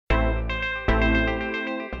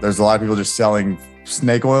There's a lot of people just selling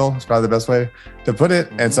snake oil. It's probably the best way to put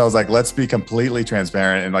it. And so I was like, let's be completely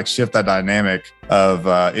transparent and like shift that dynamic of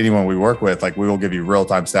anyone we work with. Like we will give you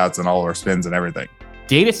real-time stats on all of our spends and everything.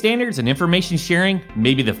 Data standards and information sharing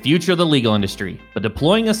may be the future of the legal industry, but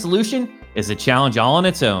deploying a solution is a challenge all on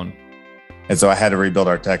its own. And so I had to rebuild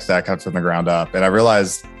our tech stack from the ground up. And I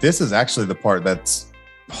realized this is actually the part that's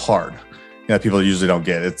hard. People usually don't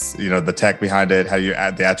get. It's, the tech behind it, how you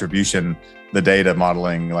add the attribution, the data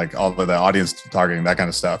modeling, like all of the audience targeting, that kind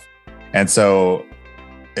of stuff. And so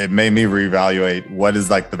it made me reevaluate what is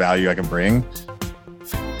like the value I can bring.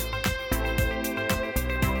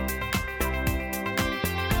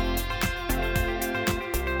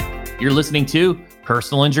 You're listening to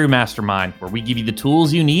Personal Injury Mastermind, where we give you the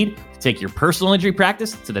tools you need to take your personal injury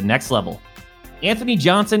practice to the next level. Anthony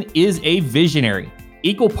Johnson is a visionary,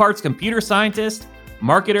 equal parts computer scientist,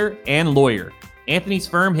 marketer, and lawyer. Anthony's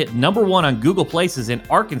firm hit #1 on Google Places in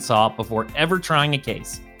Arkansas before ever trying a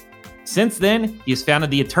case. Since then, he has founded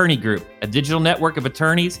the Attorney Group, a digital network of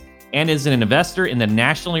attorneys, and is an investor in the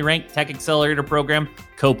nationally ranked tech accelerator program,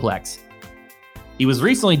 Coplex. He was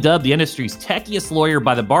recently dubbed the industry's techiest lawyer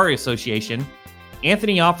by the Bar Association.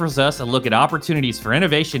 Anthony offers us a look at opportunities for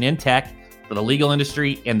innovation in tech for the legal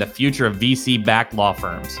industry and the future of VC-backed law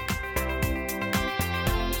firms.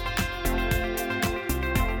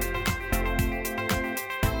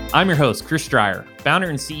 I'm your host, Chris Dreyer, founder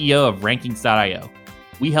and CEO of Rankings.io.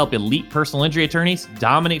 We help elite personal injury attorneys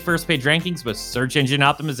dominate first-page rankings with search engine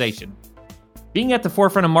optimization. Being at the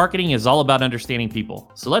forefront of marketing is all about understanding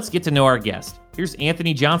people, so let's get to know our guest. Here's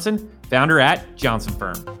Anthony Johnson, founder at Johnson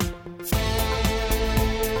Firm.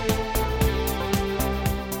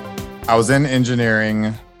 I was in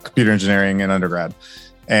engineering, computer engineering in undergrad,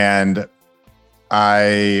 and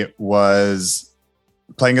I was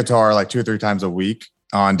playing guitar like 2 or 3 times a week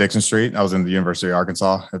on Dixon Street. I was in the University of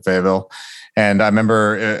Arkansas at Fayetteville. And I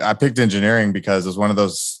remember I picked engineering because it was one of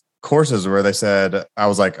those courses where they said, I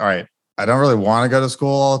was like, all right, I don't really want to go to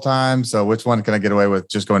school all the time. So which one can I get away with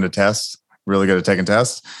just going to tests? Really good at taking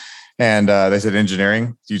tests. And they said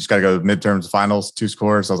engineering, you just got to go to midterms, finals, 2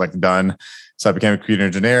 scores. So I was like, done. So I became a computer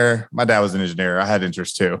engineer. My dad was an engineer. I had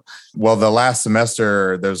interest too. Well, the last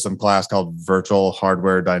semester, there's some class called Virtual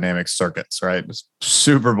Hardware Dynamic Circuits, right? It was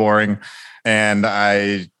super boring. And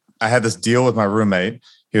I had this deal with my roommate.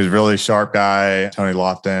 He was a really sharp guy, Tony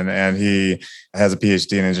Lofton, and he has a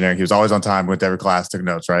PhD in engineering. He was always on time, went to every class, took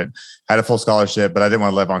notes, right? I had a full scholarship, but I didn't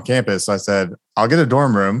want to live on campus. So I said, I'll get a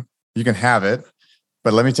dorm room. You can have it,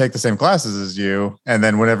 but let me take the same classes as you. And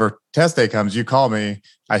then whenever test day comes, you call me.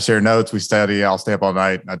 I share notes. We study. I'll stay up all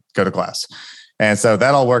night. I go to class. And so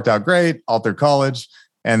that all worked out great all through college.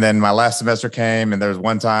 And then my last semester came, and there was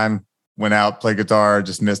one time, went out, played guitar,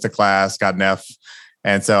 just missed a class, got an F.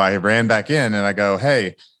 And so I ran back in and I go,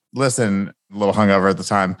 hey, listen, a little hungover at the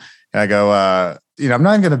time. And I go, I'm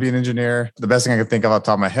not going to be an engineer. The best thing I could think of off the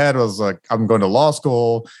top of my head was like, I'm going to law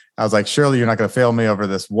school. I was like, surely you're not going to fail me over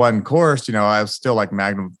this one course. I was still like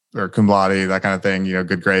magna or cum laude, that kind of thing,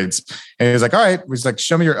 good grades. And he was like, all right, he's like,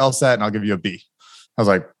 show me your LSAT and I'll give you a B. I was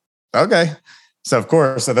like, okay. So of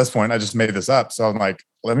course, at this point, I just made this up. So I'm like,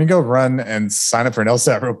 let me go run and sign up for an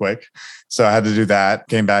LSAT real quick. So I had to do that,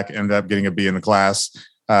 came back, ended up getting a B in the class.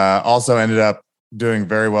 Also ended up doing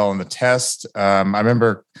very well in the test. I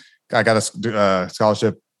remember I got a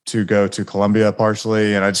scholarship to go to Columbia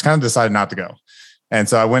partially, and I just kind of decided not to go. And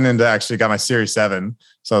so I went into actually got my Series 7.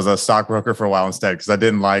 So I was a stockbroker for a while instead, because I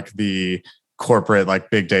didn't like the corporate, like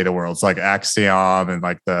big data worlds, like Axiom and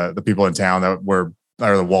like the people in town that were,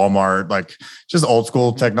 or the Walmart, like just old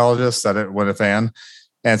school technologists that I wasn't a fan.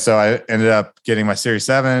 And so I ended up getting my Series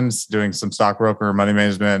 7s, doing some stockbroker, money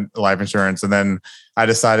management, life insurance. And then I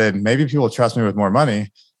decided maybe people trust me with more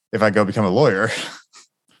money if I go become a lawyer.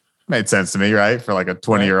 Made sense to me, right? For like a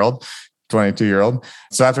 20-year-old, 22-year-old.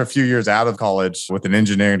 So after a few years out of college with an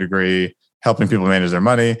engineering degree, helping people manage their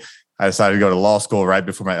money, I decided to go to law school right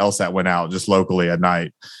before my LSAT went out, just locally at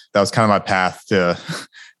night. That was kind of my path to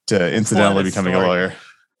incidentally becoming a lawyer.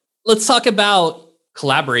 Let's talk about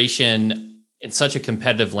collaboration in such a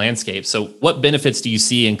competitive landscape. So what benefits do you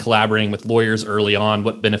see in collaborating with lawyers early on?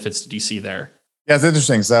 What benefits did you see there? Yeah, it's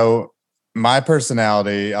interesting. So my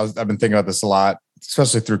personality, I've been thinking about this a lot,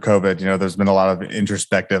 especially through COVID. There's been a lot of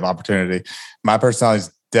introspective opportunity. My personality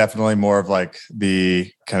is definitely more of like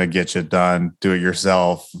the kind of get shit done, do it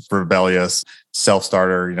yourself, rebellious,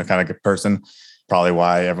 self-starter, kind of person. Probably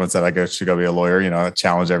why everyone said I should go be a lawyer,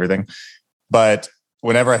 challenge everything. But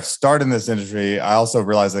whenever I start in this industry, I also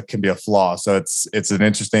realize it can be a flaw. So it's an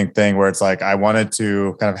interesting thing where it's like, I wanted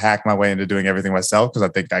to kind of hack my way into doing everything myself because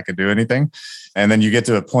I think I could do anything. And then you get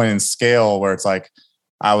to a point in scale where it's like,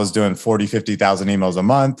 I was doing 40, 50,000 emails a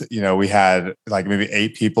month. We had like maybe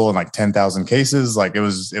 8 people and like 10,000 cases. Like it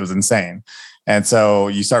was insane. And so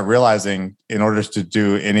you start realizing in order to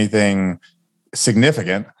do anything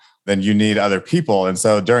significant, then you need other people. And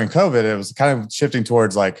so during COVID, it was kind of shifting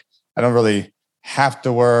towards like, I don't really have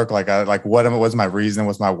to work. What's my reason?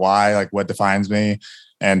 What's my why? Like what defines me?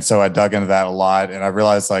 And so I dug into that a lot. And I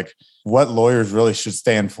realized like what lawyers really should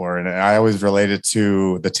stand for. And I always related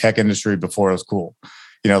to the tech industry before it was cool.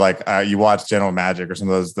 You watch General Magic or some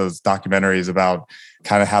of those documentaries about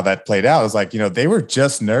kind of how that played out. It's like, they were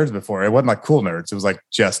just nerds before. It wasn't like cool nerds. It was like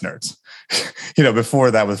just nerds,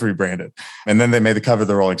 before that was rebranded. And then they made the cover of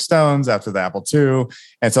the Rolling Stones after the Apple II.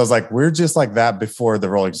 And so I was like, we're just like that before the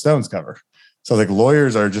Rolling Stones cover. So like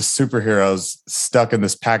lawyers are just superheroes stuck in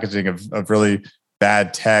this packaging of really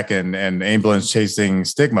bad tech and ambulance chasing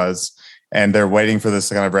stigmas. And they're waiting for this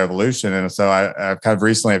kind of revolution. And so I've kind of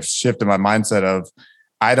recently have shifted my mindset of,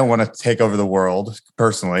 I don't want to take over the world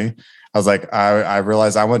personally. I was like, I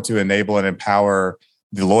realized I want to enable and empower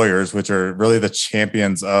the lawyers, which are really the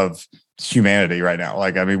champions of humanity right now.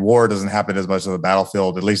 War doesn't happen as much on the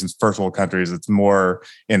battlefield, at least in first world countries. It's more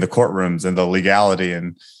in the courtrooms and the legality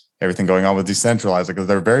and everything going on with decentralized. Because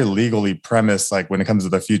they're very legally premised, like when it comes to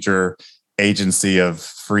the future agency of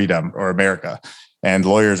freedom or America. And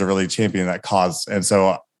lawyers are really championing that cause. And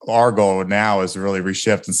so our goal now is to really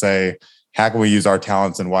reshift and say, how can we use our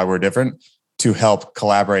talents and why we're different to help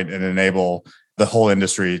collaborate and enable the whole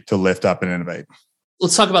industry to lift up and innovate?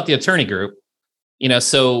 Let's talk about the attorney group.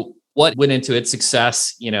 So what went into its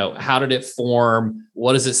success? How did it form?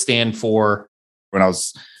 What does it stand for? When I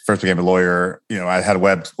was first became a lawyer, I had a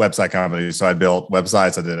website company. So I built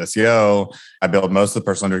websites. I did SEO. I built most of the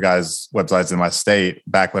personal injury guys' websites in my state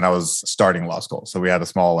back when I was starting law school. So we had a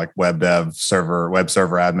small like web server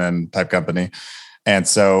admin type company. And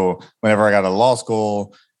so whenever I got out of law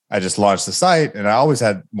school, I just launched the site and I always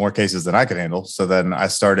had more cases than I could handle. So then I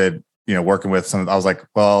started, working with I was like,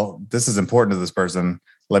 well, this is important to this person.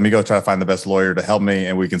 Let me go try to find the best lawyer to help me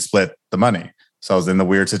and we can split the money. So I was in the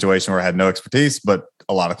weird situation where I had no expertise, but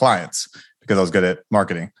a lot of clients because I was good at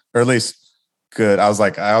marketing, or at least good. I was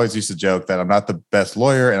like, I always used to joke that I'm not the best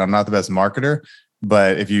lawyer and I'm not the best marketer.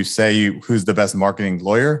 But if you say who's the best marketing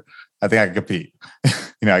lawyer, I think I can compete.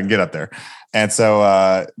 I can get up there. And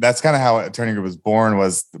so that's kind of how Attorney Group was born.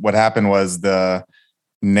 Was what happened was the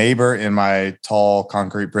neighbor in my tall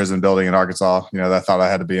concrete prison building in Arkansas, that I thought I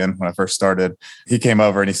had to be in when I first started. He came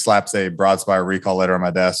over and he slaps a Broadspire recall letter on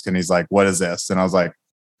my desk. And he's like, what is this? And I was like,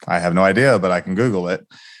 I have no idea, but I can Google it.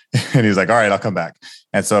 And he was like, all right, I'll come back.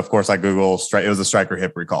 And so of course I Googled, it was a Stryker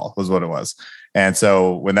hip recall was what it was. And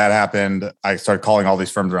so when that happened, I started calling all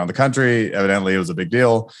these firms around the country. Evidently it was a big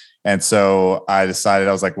deal. And so I decided,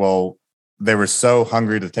 I was like, well, they were so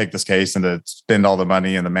hungry to take this case and to spend all the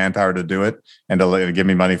money and the manpower to do it and to give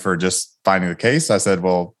me money for just finding the case. I said,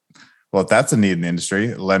 well, if that's a need in the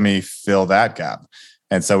industry, let me fill that gap.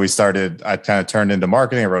 And so I kind of turned into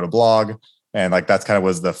marketing. I wrote a blog. And like that's kind of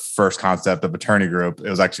was the first concept of Attorney Group. It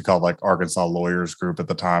was actually called like Arkansas Lawyers Group at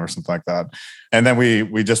the time or something like that. And then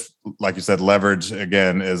we just, like you said, leverage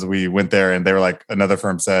again is we went there and they were like, another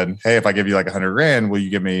firm said, hey, if I give you like $100,000, will you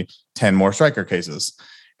give me 10 more Stryker cases?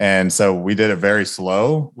 And so we did it very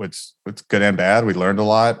slow, which it's good and bad. We learned a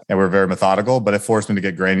lot and we're very methodical, but it forced me to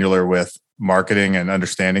get granular with marketing and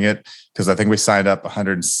understanding it. Because I think we signed up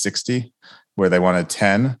 160 where they wanted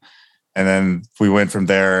 10. And then we went from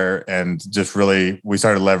there and just really, we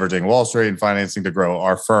started leveraging Wall Street and financing to grow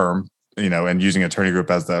our firm, and using Attorney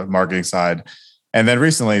Group as the marketing side. And then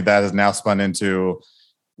recently that has now spun into,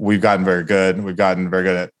 we've gotten very good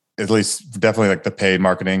at least definitely like the paid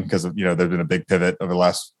marketing. Cause there's been a big pivot over the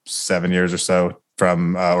last 7 years or so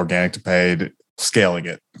from organic to paid, scaling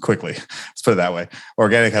it quickly. Let's put it that way.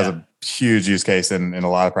 Organic has a huge use case in a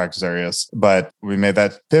lot of practice areas, but we made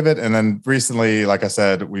that pivot. And then recently, like I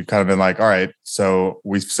said, we've kind of been like, all right, so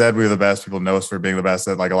we've said we're the best. People know us for being the best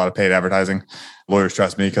at like a lot of paid advertising. Lawyers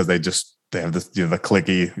trust me because they have this, the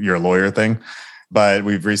clicky, you're a lawyer thing. But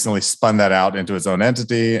we've recently spun that out into its own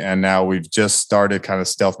entity. And now we've just started kind of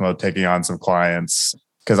stealth mode, taking on some clients.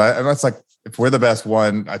 Because it's like, if we're the best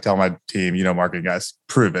one, I tell my team, marketing guys,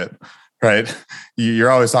 prove it. Right.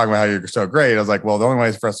 You're always talking about how you're so great. I was like, well, the only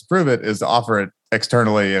way for us to prove it is to offer it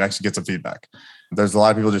externally and actually get some feedback. There's a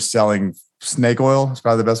lot of people just selling snake oil. It's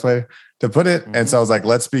probably the best way to put it. And so I was like,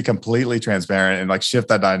 let's be completely transparent and like shift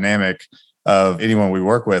that dynamic of anyone we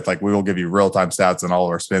work with. Like we will give you real-time stats on all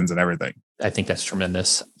of our spins and everything. I think that's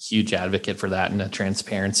tremendous. Huge advocate for that and the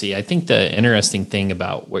transparency. I think the interesting thing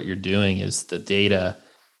about what you're doing is the data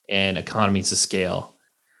and economies of scale.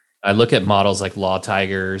 I look at models like Law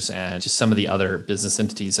Tigers and just some of the other business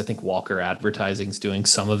entities. I think Walker Advertising is doing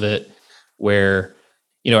some of it where,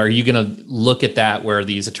 are you going to look at that where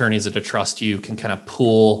these attorneys that trust you can kind of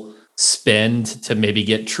pool spend to maybe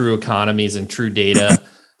get true economies and true data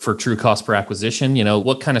for true cost per acquisition?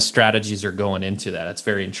 What kind of strategies are going into that? That's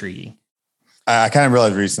very intriguing. I kind of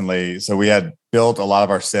realized recently, so we had built a lot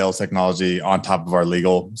of our sales technology on top of our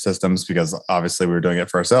legal systems because obviously we were doing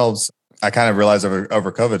it for ourselves. I kind of realized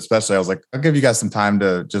over COVID, especially, I was like, I'll give you guys some time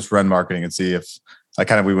to just run marketing and see if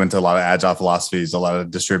we went to a lot of agile philosophies, a lot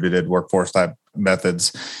of distributed workforce type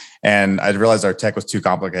methods. And I realized our tech was too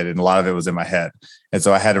complicated and a lot of it was in my head. And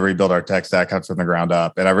so I had to rebuild our tech stack from the ground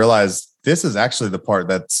up. And I realized this is actually the part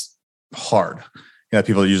that's hard.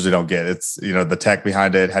 People usually don't get. It's, the tech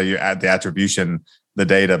behind it, how you add the attribution, the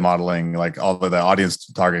data modeling, like all of the audience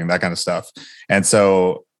targeting, that kind of stuff. And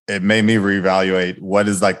so it made me reevaluate what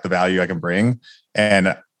is like the value I can bring.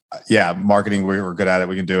 And marketing, we're good at it.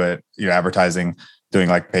 We can do it, advertising, doing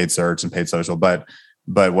like paid search and paid social. But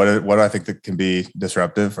what do I think that can be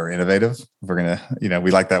disruptive or innovative? If we're going to,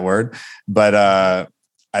 we like that word. But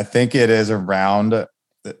I think it is around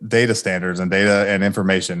data standards and data and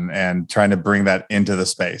information and trying to bring that into the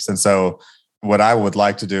space. And so what I would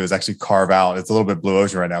like to do is actually carve out, it's a little bit blue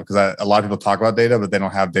ocean right now because a lot of people talk about data, but they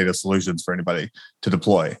don't have data solutions for anybody to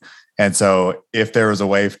deploy. And so if there was a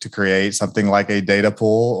way to create something like a data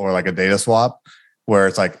pool or like a data swap, where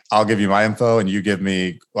it's like, I'll give you my info and you give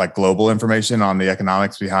me like global information on the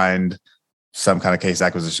economics behind some kind of case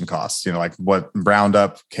acquisition costs, like what round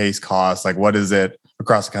up case costs, like what is it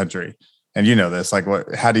across the country? And this, like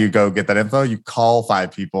how do you go get that info? You call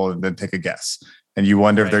 5 people and then take a guess. And you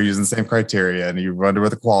wonder if they're using the same criteria and you wonder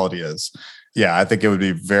what the quality is. Yeah, I think it would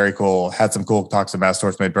be very cool. Had some cool talks at Mass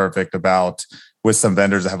Torts Made Perfect about with some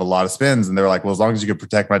vendors that have a lot of spins. And they're like, well, as long as you can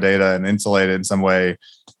protect my data and insulate it in some way,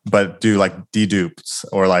 but do like dedupes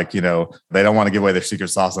or like, they don't want to give away their secret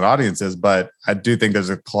sauce and audiences. But I do think there's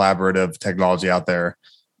a collaborative technology out there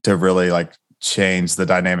to really like change the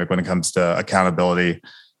dynamic when it comes to accountability,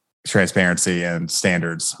 transparency, and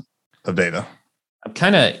standards of data. I'm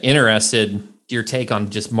kind of interested your take on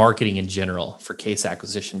just marketing in general for case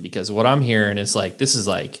acquisition, because what I'm hearing is like, this is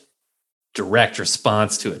like direct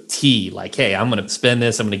response to a T, like, hey, I'm going to spend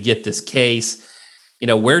this, I'm going to get this case.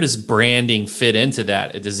 Where does branding fit into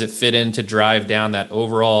that? Does it fit in to drive down that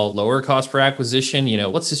overall lower cost per acquisition?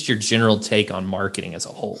 What's just your general take on marketing as a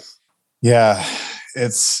whole? Yeah,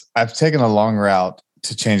 I've taken a long route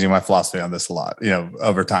to changing my philosophy on this a lot,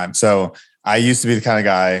 over time. So I used to be the kind of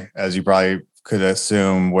guy, as you probably could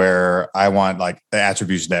assume, where I want like the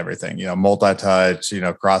attribution to everything, multi-touch,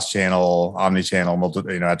 cross-channel,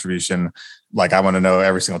 omni-channel, attribution. Like I want to know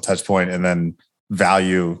every single touch point and then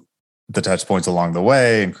value the touch points along the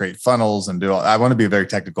way and create funnels and I want to be very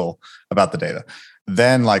technical about the data.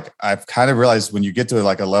 Then like I've kind of realized when you get to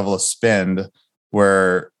like a level of spend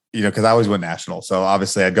where, because I always went national. So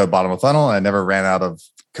obviously I'd go bottom of funnel and I never ran out of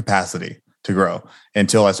capacity to grow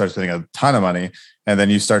until I started spending a ton of money. And then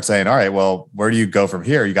you start saying, all right, well, where do you go from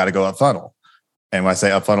here? You got to go up funnel. And when I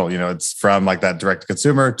say up funnel, it's from like that direct to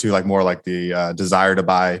consumer to like more like the desire to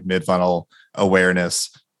buy, mid funnel,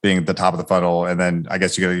 awareness being at the top of the funnel. And then I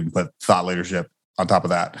guess you got to even put thought leadership on top of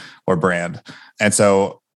that or brand. And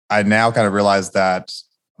so I now kind of realize that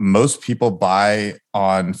most people buy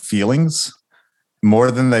on feelings more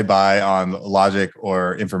than they buy on logic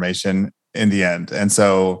or information in the end. And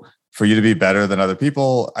so for you to be better than other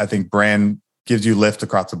people, I think brand gives you lift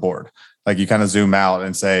across the board. Like you kind of zoom out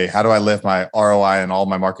and say, how do I lift my ROI and all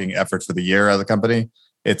my marketing efforts for the year as a company?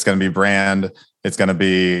 It's going to be brand. It's going to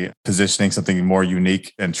be positioning something more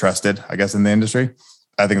unique and trusted, I guess, in the industry.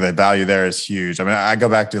 I think the value there is huge. I mean, I go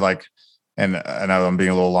back to like, and I know I'm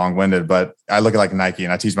being a little long-winded, but I look at like Nike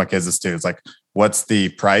and I teach my kids this too. It's like, what's the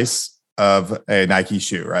price of a Nike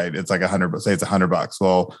shoe, right? It's like say it's $100.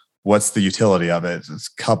 Well, what's the utility of it?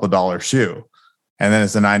 It's a couple $1 shoe. And then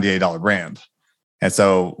it's a $98 brand. And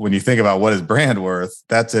so when you think about what is brand worth,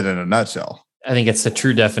 that's it in a nutshell. I think it's the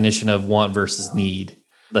true definition of want versus need.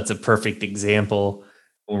 That's a perfect example.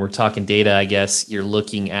 When we're talking data, I guess you're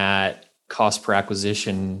looking at cost per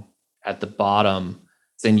acquisition at the bottom.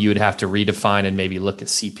 Then you would have to redefine and maybe look at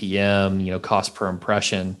CPM, cost per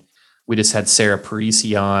impression. We just had Sarah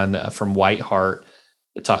Parisi on from Whiteheart.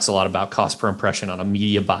 It talks a lot about cost per impression on a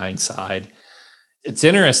media buying side. It's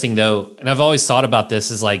interesting though, and I've always thought about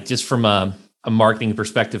this is like just from a marketing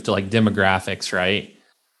perspective to like demographics, right?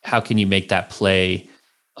 How can you make that play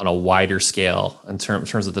on a wider scale in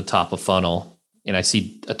terms of the top of funnel? And I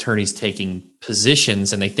see attorneys taking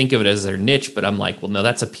positions and they think of it as their niche, but I'm like, well, no,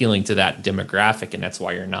 that's appealing to that demographic. And that's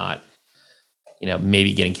why you're not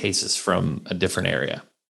maybe getting cases from a different area.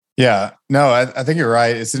 Yeah, no, I think you're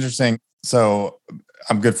right. It's interesting. So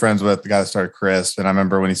I'm good friends with the guy that started Crisp. And I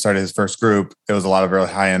remember when he started his first group, it was a lot of really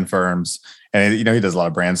high-end firms. And, he does a lot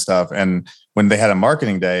of brand stuff. And when they had a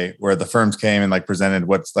marketing day where the firms came and like presented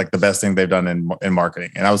what's like the best thing they've done in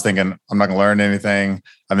marketing. And I was thinking, I'm not going to learn anything.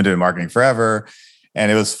 I've been doing marketing forever.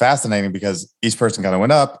 And it was fascinating because each person kind of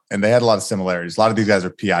went up and they had a lot of similarities. A lot of these guys are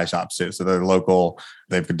PI shops too. So they're local.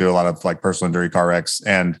 They could do a lot of like personal injury car wrecks.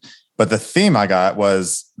 But the theme I got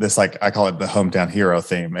was this, like, I call it the hometown hero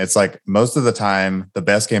theme. It's like most of the time, the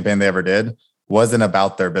best campaign they ever did wasn't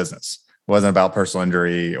about their business. It wasn't about personal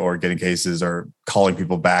injury or getting cases or calling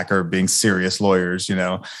people back or being serious lawyers.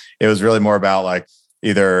 It was really more about like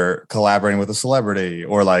either collaborating with a celebrity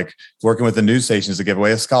or like working with the news stations to give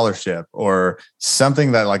away a scholarship or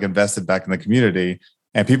something that like invested back in the community.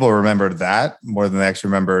 And people remembered that more than they actually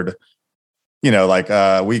remembered,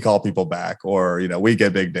 we call people back or, we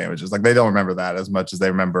get big damages. Like they don't remember that as much as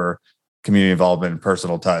they remember community involvement and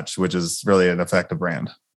personal touch, which is really an effective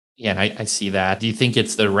brand. Yeah, and I see that. Do you think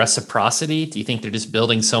it's the reciprocity? Do you think they're just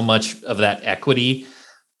building so much of that equity,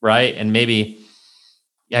 right? And maybe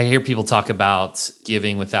I hear people talk about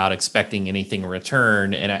giving without expecting anything in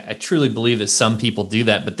return. And I truly believe that some people do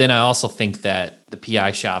that. But then I also think that the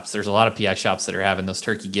PI shops, there's a lot of PI shops that are having those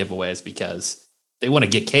turkey giveaways because they want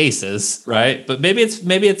to get cases, right? But maybe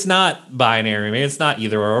it's not binary. Maybe it's not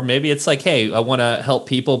either or. Maybe it's like, hey, I want to help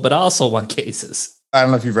people, but I also want cases. I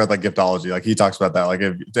don't know if you've read like Giftology. Like he talks about that. Like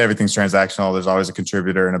if everything's transactional, there's always a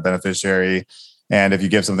contributor and a beneficiary. And if you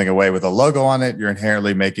give something away with a logo on it, you're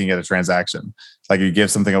inherently making it a transaction. Like you give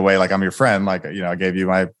something away, like I'm your friend, like, I gave you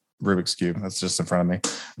my Rubik's Cube. That's just in front of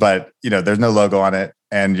me. But, there's no logo on it.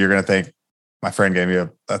 And you're going to think my friend gave me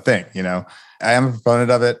a thing, I am a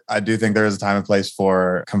proponent of it. I do think there is a time and place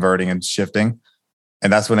for converting and shifting.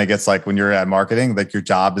 And that's when it gets like when you're at marketing, like your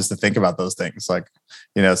job is to think about those things. Like,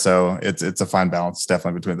 so it's a fine balance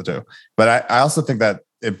definitely between the two. But I also think that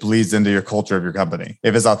it bleeds into your culture of your company.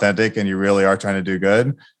 If it's authentic and you really are trying to do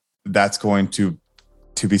good, that's going to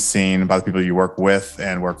be seen by the people you work with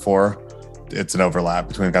and work for. It's an overlap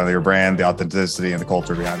between kind of your brand, the authenticity, and the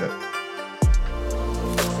culture behind it.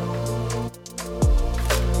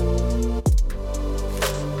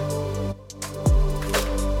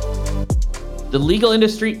 The legal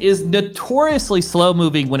industry is notoriously slow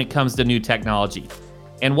moving when it comes to new technology.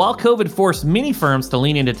 And while COVID forced many firms to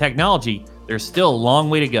lean into technology, there's still a long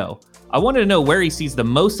way to go. I wanted to know where he sees the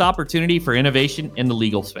most opportunity for innovation in the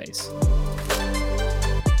legal space.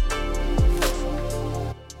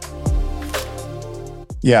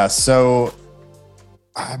 Yeah, so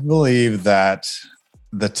I believe that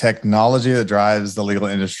the technology that drives the legal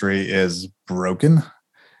industry is broken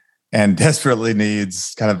and desperately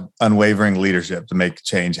needs kind of unwavering leadership to make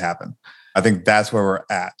change happen. I think that's where we're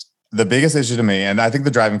at. The biggest issue to me, and I think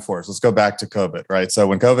the driving force, let's go back to COVID, right? So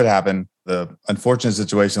when COVID happened, the unfortunate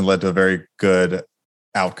situation led to a very good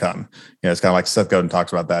outcome. It's kind of like Seth Godin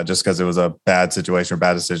talks about that. Just because it was a bad situation or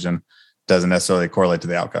bad decision doesn't necessarily correlate to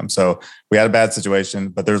the outcome. So we had a bad situation,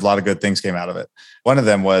 but there's a lot of good things came out of it. One of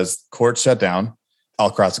them was courts shut down all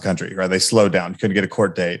across the country, right? They slowed down. You couldn't get a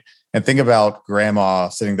court date. And think about grandma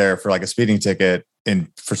sitting there for like a speeding ticket and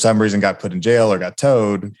for some reason got put in jail or got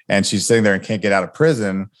towed and she's sitting there and can't get out of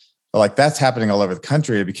prison. But like that's happening all over the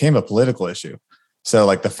country. It became a political issue. So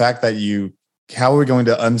like the fact that how are we going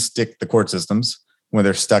to unstick the court systems when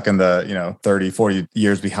they're stuck in the, 30, 40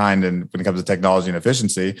 years behind and when it comes to technology and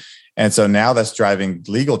efficiency. And so now that's driving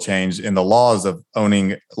legal change in the laws of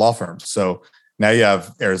owning law firms. So now you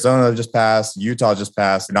have Arizona just passed, Utah just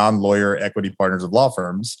passed, non-lawyer equity partners of law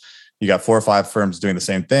firms. You got 4 or 5 firms doing the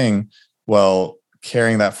same thing. Well,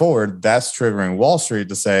 carrying that forward, that's triggering Wall Street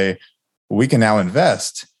to say, we can now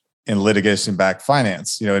invest in litigation-backed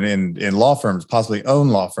finance, in law firms, possibly own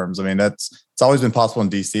law firms. I mean, it's always been possible in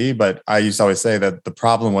DC, but I used to always say that the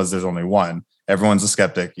problem was there's only one. Everyone's a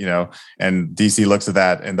skeptic, and DC looks at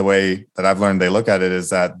that. And the way that I've learned they look at it is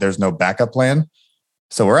that there's no backup plan.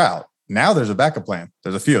 So we're out. Now there's a backup plan.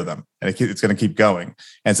 There's a few of them, and it's going to keep going.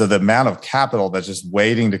 And so the amount of capital that's just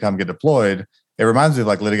waiting to come get deployed, it reminds me of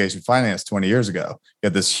like litigation finance 20 years ago. You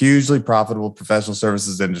had this hugely profitable professional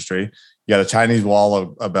services industry. You got a Chinese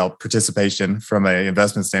wall about participation from an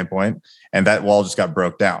investment standpoint, and that wall just got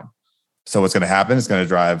broke down. So what's going to happen is going to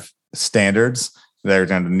drive standards. They're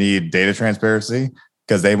going to need data transparency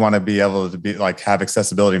because they want to be able to be like have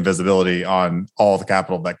accessibility and visibility on all the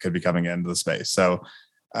capital that could be coming into the space. So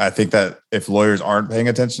I think that if lawyers aren't paying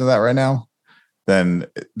attention to that right now, then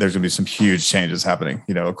there's going to be some huge changes happening,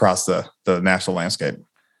 across the national landscape.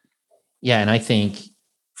 Yeah. And I think,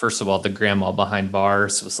 first of all, the grandma behind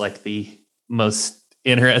bars was like the most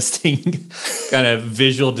interesting kind of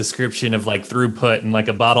visual description of like throughput and like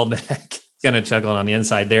a bottleneck. Kind of chuckling on the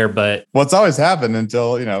inside there, but what's always happened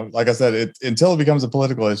until, like I said, until it becomes a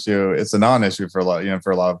political issue, it's a non-issue for a lot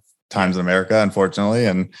of times in America, unfortunately.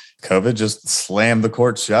 And COVID just slammed the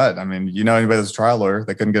court shut. I mean, anybody that's a trial lawyer,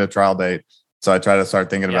 they couldn't get a trial date. So I try to start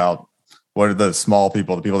thinking about what are the small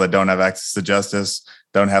people, the people that don't have access to justice,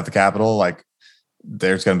 don't have the capital. Like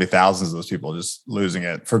there's going to be thousands of those people just losing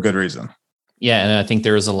it for good reason. Yeah. And I think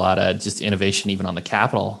there was a lot of just innovation, even on the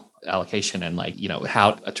capital allocation and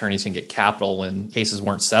how attorneys can get capital when cases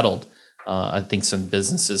weren't settled. I think some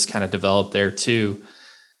businesses kind of developed there too.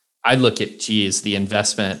 I look at, the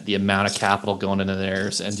investment, the amount of capital going into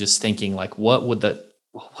theirs, and just thinking like, what would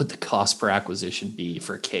the cost per acquisition be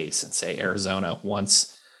for a case in, say, Arizona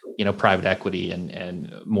once, private equity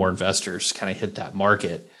and more investors kind of hit that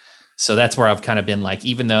market. So that's where I've kind of been like,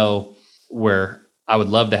 even though I would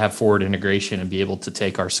love to have forward integration and be able to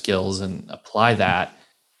take our skills and apply that,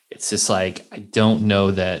 it's just like, I don't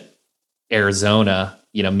know that Arizona,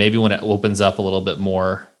 maybe when it opens up a little bit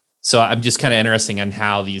more. So I'm just kind of interested in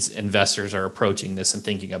how these investors are approaching this and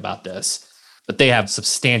thinking about this, but they have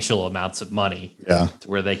substantial amounts of money to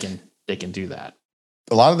where they can do that.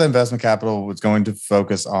 A lot of the investment capital was going to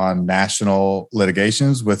focus on national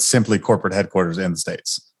litigations with simply corporate headquarters in the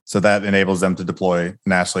States. So that enables them to deploy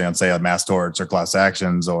nationally on, say, mass torts or class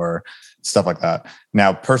actions or stuff like that.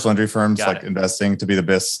 Now, personal injury firms investing to be the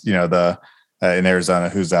best, in Arizona,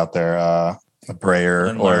 who's out there,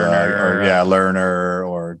 Brayer Lerner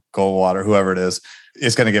or Goldwater, whoever it is,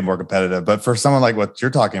 it's going to get more competitive. But for someone like what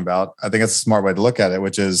you're talking about, I think it's a smart way to look at it,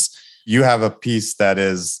 which is you have a piece that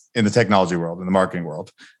is in the technology world, in the marketing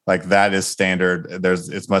world, like that is standard.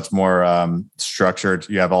 It's much more structured.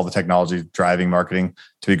 You have all the technology driving marketing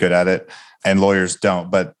to be good at it, and lawyers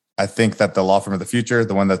don't. But I think that the law firm of the future,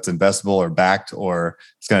 the one that's investable or backed or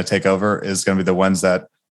is going to take over, is going to be the ones that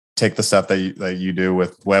take the stuff that you do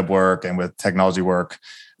with web work and with technology work,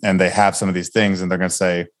 and they have some of these things, and they're going to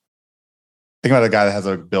say, think about a guy that has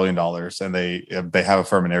 $1 billion and they have a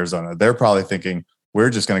firm in Arizona. They're probably thinking, we're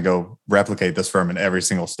just going to go replicate this firm in every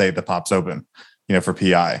single state that pops open, for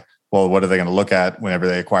PI. Well, what are they going to look at whenever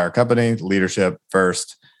they acquire a company? Leadership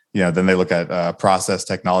first, then they look at process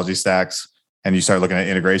technology stacks, and you start looking at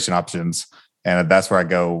integration options. And that's where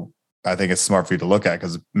I think it's smart for you to look at,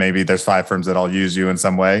 because maybe there's 5 firms that all use you in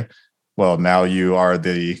some way. Well, now you are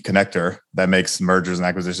the connector that makes mergers and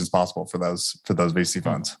acquisitions possible for those VC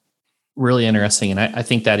funds. Really interesting. And I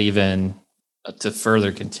think that even to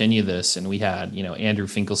further continue this, and we had, Andrew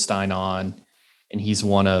Finkelstein on, and he's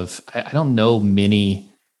one of, I don't know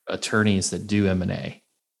many attorneys that do M&A,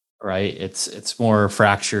 right? It's more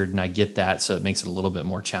fractured, and I get that. So it makes it a little bit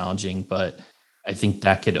more challenging, but I think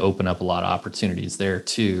that could open up a lot of opportunities there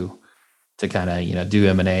too, to kind of, do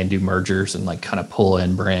M&A and do mergers and like kind of pull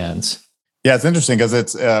in brands. Yeah, it's interesting because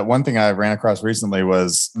it's one thing I ran across recently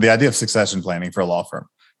was the idea of succession planning for a law firm,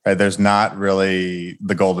 right? There's not really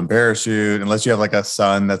the golden parachute unless you have like a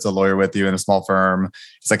son that's a lawyer with you in a small firm.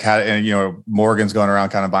 It's like, Morgan's going around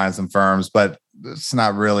kind of buying some firms, but it's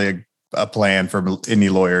not really a plan for any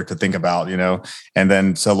lawyer to think about, And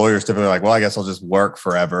then so lawyers typically are like, well, I guess I'll just work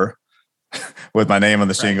forever with my name on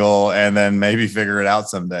the shingle and then maybe figure it out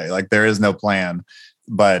someday. Like there is no plan.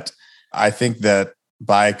 But I think that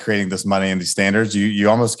by creating this money and these standards, you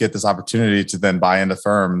almost get this opportunity to then buy into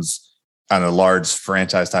firms on a large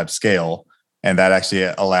franchise type scale. And that actually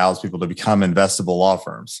allows people to become investable law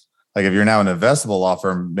firms. Like if you're now an investable law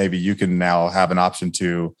firm, maybe you can now have an option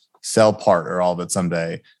to sell part or all of it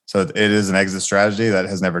someday. So it is an exit strategy that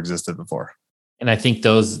has never existed before. And I think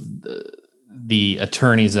the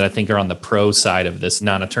attorneys that I think are on the pro side of this,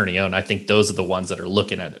 non-attorney owned, I think those are the ones that are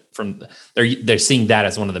looking at it they're seeing that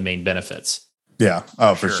as one of the main benefits. Yeah.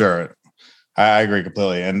 Oh, for sure. I agree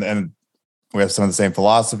completely. And we have some of the same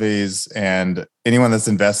philosophies, and anyone that's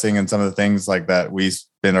investing in some of the things like that, we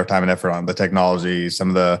spend our time and effort on the technology,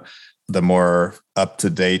 some of the more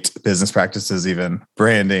up-to-date business practices, even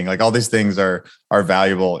branding, like all these things are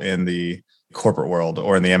valuable in the corporate world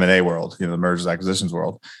or in the M&A world, the mergers and acquisitions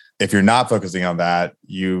world. If you're not focusing on that,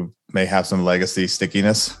 you may have some legacy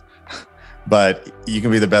stickiness, but you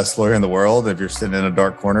can be the best lawyer in the world. If you're sitting in a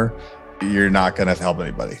dark corner, you're not going to help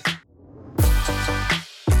anybody.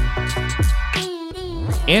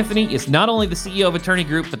 Anthony is not only the CEO of Attorney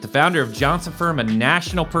Group, but the founder of Johnson Firm, a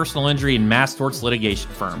national personal injury and mass torts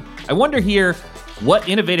litigation firm. I wonder here what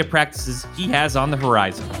innovative practices he has on the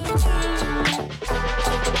horizon.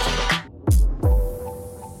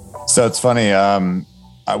 So it's funny.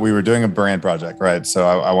 we were doing a brand project, right?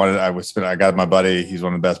 So I got my buddy, he's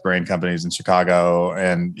one of the best brand companies in Chicago,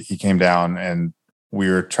 and he came down and we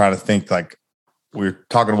were trying to think, like, we were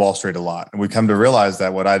talking to Wall Street a lot, and we come to realize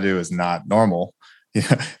that what I do is not normal. You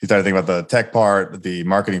started thinking about the tech part, the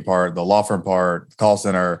marketing part, the law firm part, the call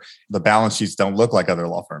center. The balance sheets don't look like other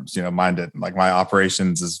law firms. Mine didn't. Like, my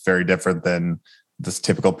operations is very different than this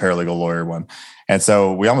typical paralegal lawyer one. And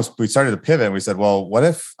so we started to pivot, and we said, well, what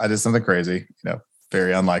if I did something crazy,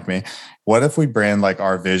 very unlike me. What if we brand like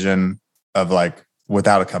our vision of, like,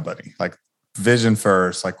 without a company, like vision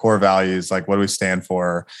first, like core values, like what do we stand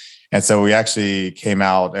for? And so we actually came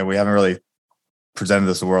out, and we haven't really presented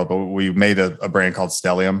this to the world, but we made a brand called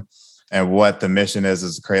Stellium. And what the mission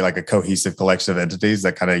is to create like a cohesive collection of entities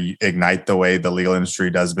that kind of ignite the way the legal industry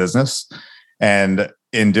does business. And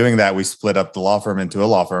in doing that, we split up the law firm into a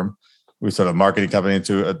law firm. We sort of marketing company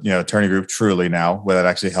into attorney group Truly now, where that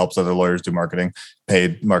actually helps other lawyers do marketing,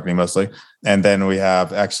 paid marketing mostly. And then we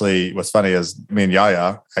have actually, what's funny is me and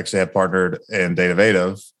Yaya actually have partnered in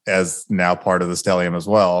Datative as now part of the Stellium as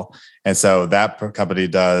well. And so that company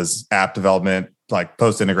does app development, like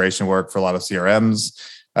post-integration work for a lot of CRMs,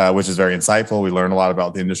 which is very insightful. We learn a lot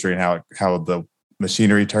about the industry and how the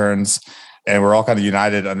machinery turns. And we're all kind of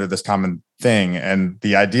united under this common thing. And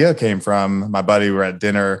the idea came from my buddy. We were at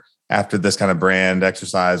dinner after this kind of brand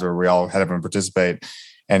exercise where we all had everyone participate,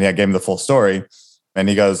 and I gave him the full story. And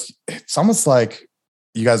he goes, it's almost like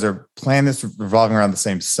you guys are planning this revolving around the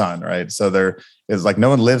same sun, right? So there is, like, no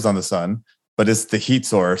one lives on the sun, but it's the heat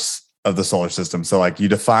source of the solar system. So, like, you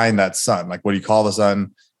define that sun, like, what do you call the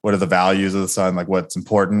sun? What are the values of the sun? Like, what's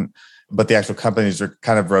important? But the actual companies are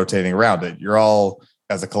kind of rotating around it. You're all,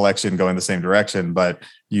 as a collection, going the same direction, but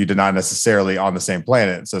you do not necessarily on the same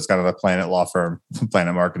planet. So it's kind of a planet law firm,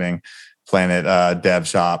 planet marketing, planet dev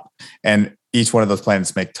shop. And each one of those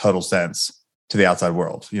planets make total sense to the outside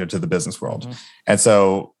world, to the business world. Mm-hmm. And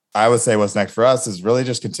so I would say what's next for us is really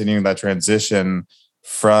just continuing that transition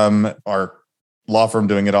from our law firm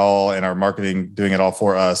doing it all and our marketing doing it all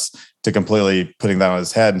for us to completely putting that on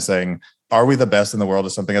his head and saying, are we the best in the world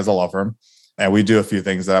at something as a law firm? And we do a few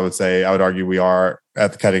things that I would argue we are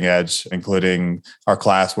at the cutting edge, including our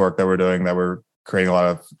class work that we're doing, that we're creating a lot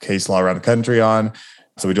of case law around the country on.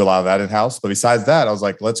 So we do a lot of that in-house. But besides that, I was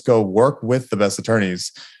like, let's go work with the best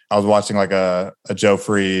attorneys. I was watching like a Joe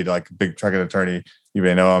Freed, like a big trucking attorney. You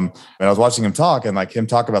may know him. And I was watching him talk, and like him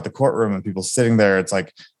talk about the courtroom and people sitting there. It's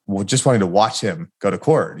like, well, just wanting to watch him go to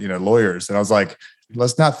court, lawyers. And I was like,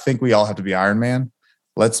 let's not think we all have to be Iron Man.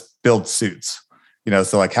 Let's build suits.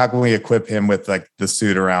 So like, how can we equip him with like the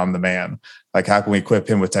suit around the man? Like, how can we equip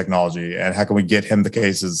him with technology? And how can we get him the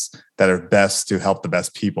cases that are best to help the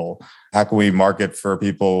best people? How can we market for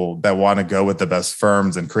people that want to go with the best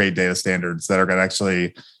firms and create data standards that are going to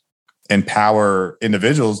actually empower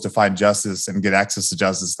individuals to find justice and get access to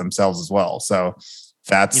justice themselves as well? So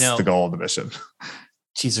that's the goal of the mission.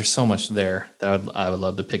 Geez, there's so much there that I would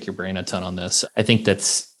love to pick your brain a ton on this. I think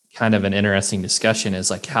that's kind of an interesting discussion,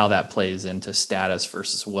 is like how that plays into status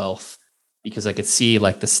versus wealth, because I could see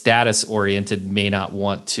like the status oriented may not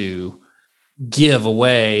want to give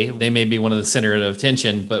away. They may be one of the center of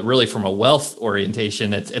attention, but really from a wealth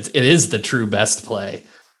orientation, it is the true best play.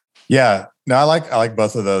 Yeah, no, I like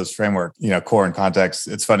both of those framework, core and context.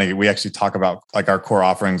 It's funny. We actually talk about like our core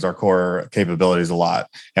offerings, our core capabilities a lot,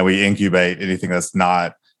 and we incubate anything that's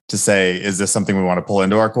not, to say, is this something we want to pull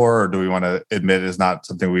into our core, or do we want to admit is not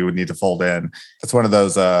something we would need to fold in? It's one of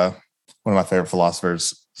those, one of my favorite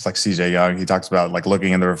philosophers, it's like CJ Young. He talks about like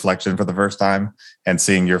looking in the reflection for the first time and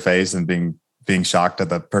seeing your face and being shocked at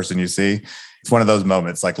the person you see. It's one of those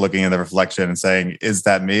moments, like looking in the reflection and saying, is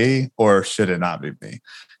that me or should it not be me?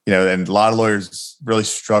 And a lot of lawyers really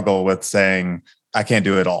struggle with saying, I can't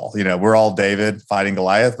do it all. We're all David fighting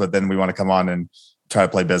Goliath, but then we want to come on and try to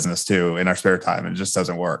play business too in our spare time. And it just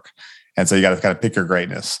doesn't work. And so you got to kind of pick your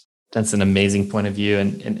greatness. That's an amazing point of view.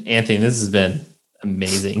 And Anthony, this has been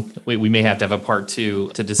amazing. We may have to have a part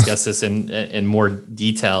 2 to discuss this in more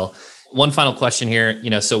detail. One final question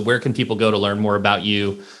here, so where can people go to learn more about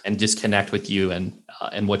you and just connect with you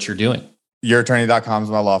and what you're doing? Yourattorney.com is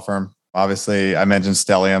my law firm. Obviously, I mentioned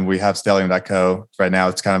Stellium. We have Stellium.co. Right now,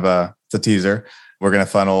 it's kind of it's a teaser. We're going to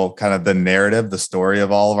funnel kind of the narrative, the story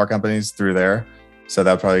of all of our companies through there. So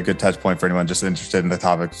that's probably a good touch point for anyone just interested in the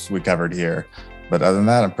topics we covered here. But other than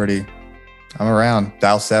that, I'm around.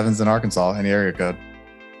 Dial 7's in Arkansas, any area code.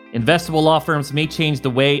 Investable law firms may change the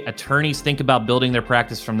way attorneys think about building their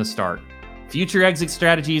practice from the start. Future exit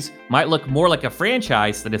strategies might look more like a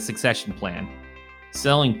franchise than a succession plan.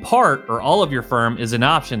 Selling part or all of your firm is an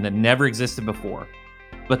option that never existed before.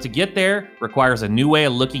 But to get there requires a new way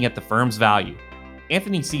of looking at the firm's value.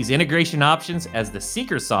 Anthony sees integration options as the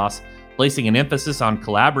secret sauce, placing an emphasis on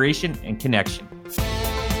collaboration and connection.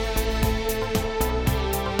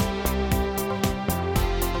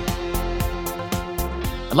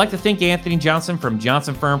 I'd like to thank Anthony Johnson from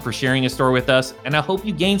Johnson Firm for sharing his story with us, and I hope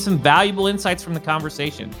you gained some valuable insights from the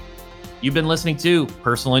conversation. You've been listening to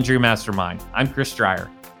Personal Injury Mastermind. I'm Chris Dreyer.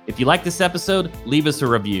 If you like this episode, leave us a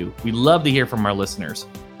review. We love to hear from our listeners.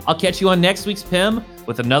 I'll catch you on next week's PIM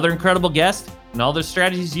with another incredible guest and all the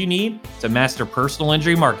strategies you need to master personal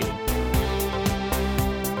injury marketing.